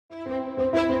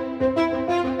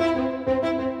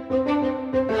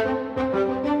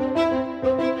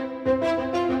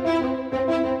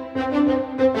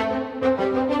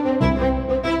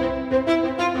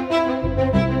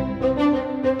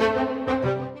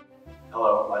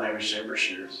is Chamber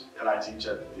Shears, and I teach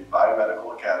at the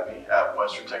BioMedical Academy at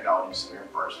Western Technology Center in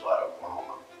First Flat,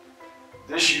 Oklahoma.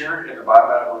 This year in the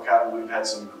BioMedical Academy, we've had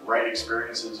some great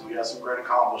experiences. We had some great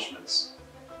accomplishments.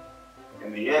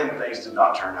 In the end, things did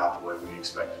not turn out the way we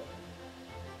expected.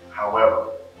 However,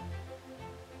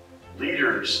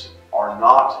 leaders are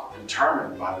not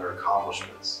determined by their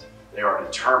accomplishments. They are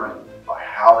determined by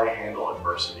how they handle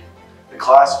adversity. The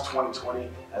class of 2020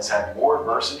 has had more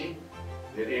adversity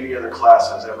than any other class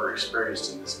has ever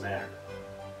experienced in this manner.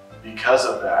 Because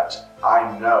of that,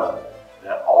 I know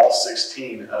that all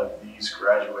 16 of these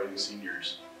graduating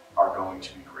seniors are going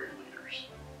to be great leaders.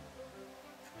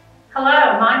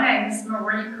 Hello, my name is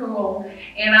Marie Poole,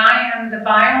 and I am the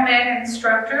biomed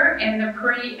instructor and the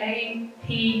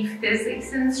pre-AP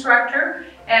physics instructor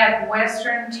at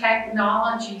Western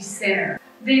Technology Center.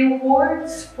 The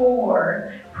awards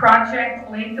for Project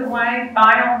Lead the Way,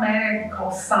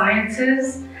 Biomedical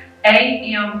Sciences,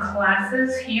 AM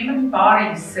classes, Human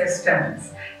Body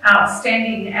Systems,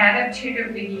 Outstanding Attitude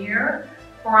of the Year,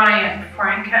 Bryant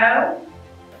Franco,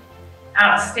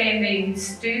 Outstanding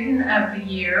Student of the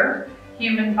Year,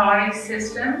 Human Body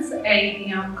Systems,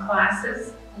 AM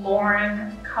classes,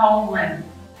 Lauren Coleman.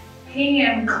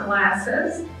 PM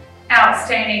classes,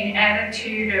 Outstanding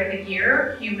Attitude of the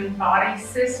Year, Human Body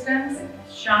Systems,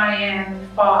 Cheyenne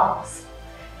Fox.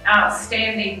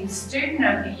 Outstanding Student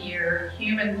of the Year,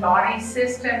 Human Body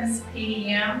Systems,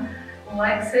 PM,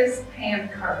 Lexus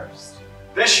Pankhurst.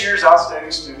 This year's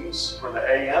outstanding students for the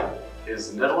AM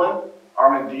is Nidalin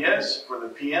Armendez. For the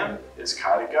PM is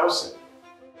Kaida Gosen.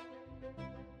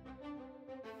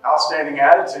 Outstanding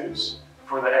attitudes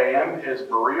for the AM is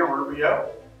Maria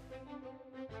Rubio.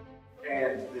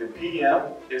 And the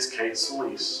PM is Kate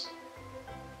Solis.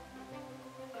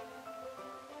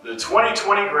 The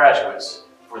 2020 graduates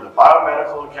for the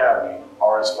Biomedical Academy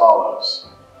are as follows: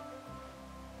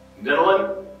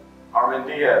 Nidalin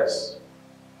Armendez,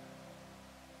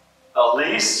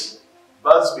 Elise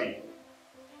Busby,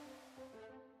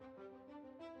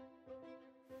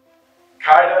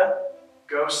 Kaida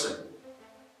Gosen,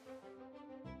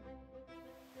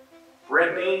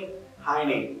 Brittany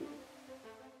Heine,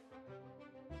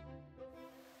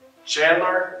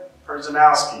 Chandler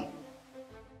Perzanowski,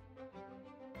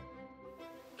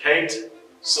 Kate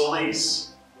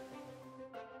Solis,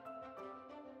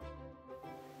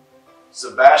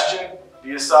 Sebastian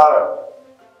Diosado,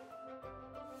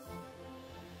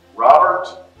 Robert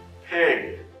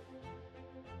Pig,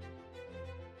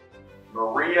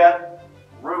 Maria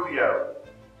Rubio,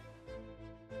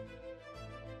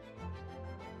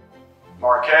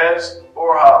 Marquez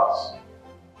Borjas,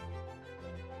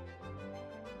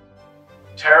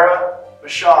 Tara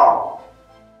Basham,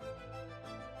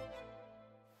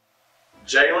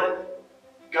 Jalen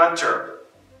Gunter,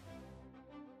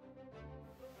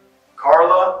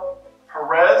 Carla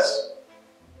Perez,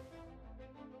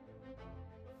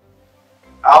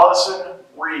 Allison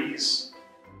Rees,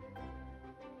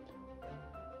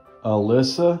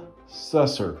 Alyssa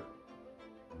Susser,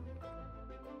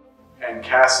 and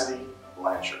Cassidy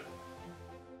Blanchard.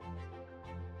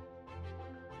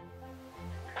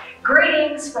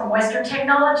 Greetings from Western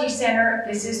Technology Center.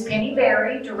 This is Penny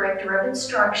Berry, Director of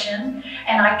Instruction,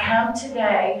 and I come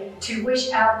today to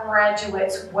wish our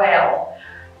graduates well.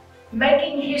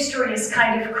 Making history is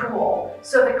kind of cool.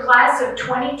 So the class of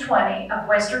 2020 of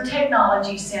Western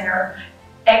Technology Center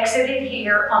exited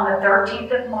here on the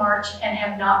 13th of March and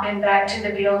have not been back to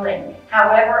the building.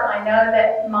 However, I know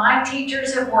that my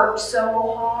teachers have worked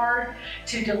so hard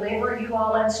to deliver you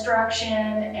all instruction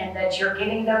and that you're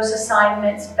getting those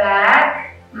assignments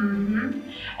back.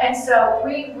 And so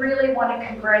we really want to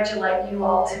congratulate you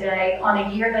all today on a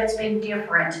year that's been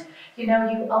different. You know,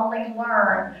 you only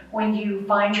learn when you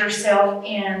find yourself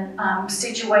in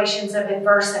situations of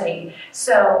adversity.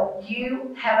 So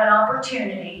you have an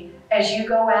opportunity as you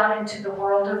go out into the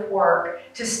world of work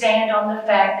to stand on the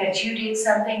fact that you did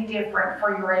something different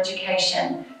for your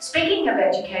education. Speaking of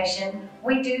education,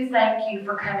 we do thank you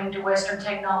for coming to Western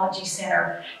Technology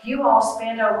Center. You all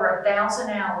spend over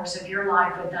 1,000 hours of your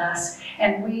life with us,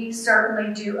 and we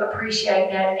certainly do appreciate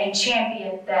that and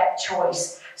champion that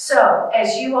choice. So,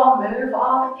 as you all move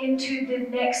off into the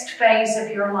next phase of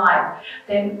your life,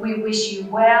 then we wish you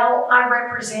well. I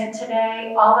represent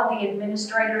today all of the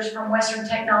administrators from Western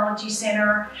Technology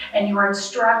Center and your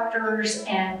instructors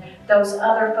and those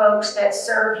other folks that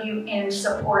serve you in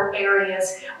support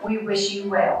areas. We wish you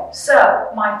well.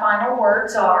 So, my final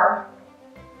words are,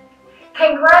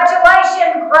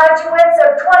 congratulations, graduates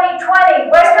of 2020!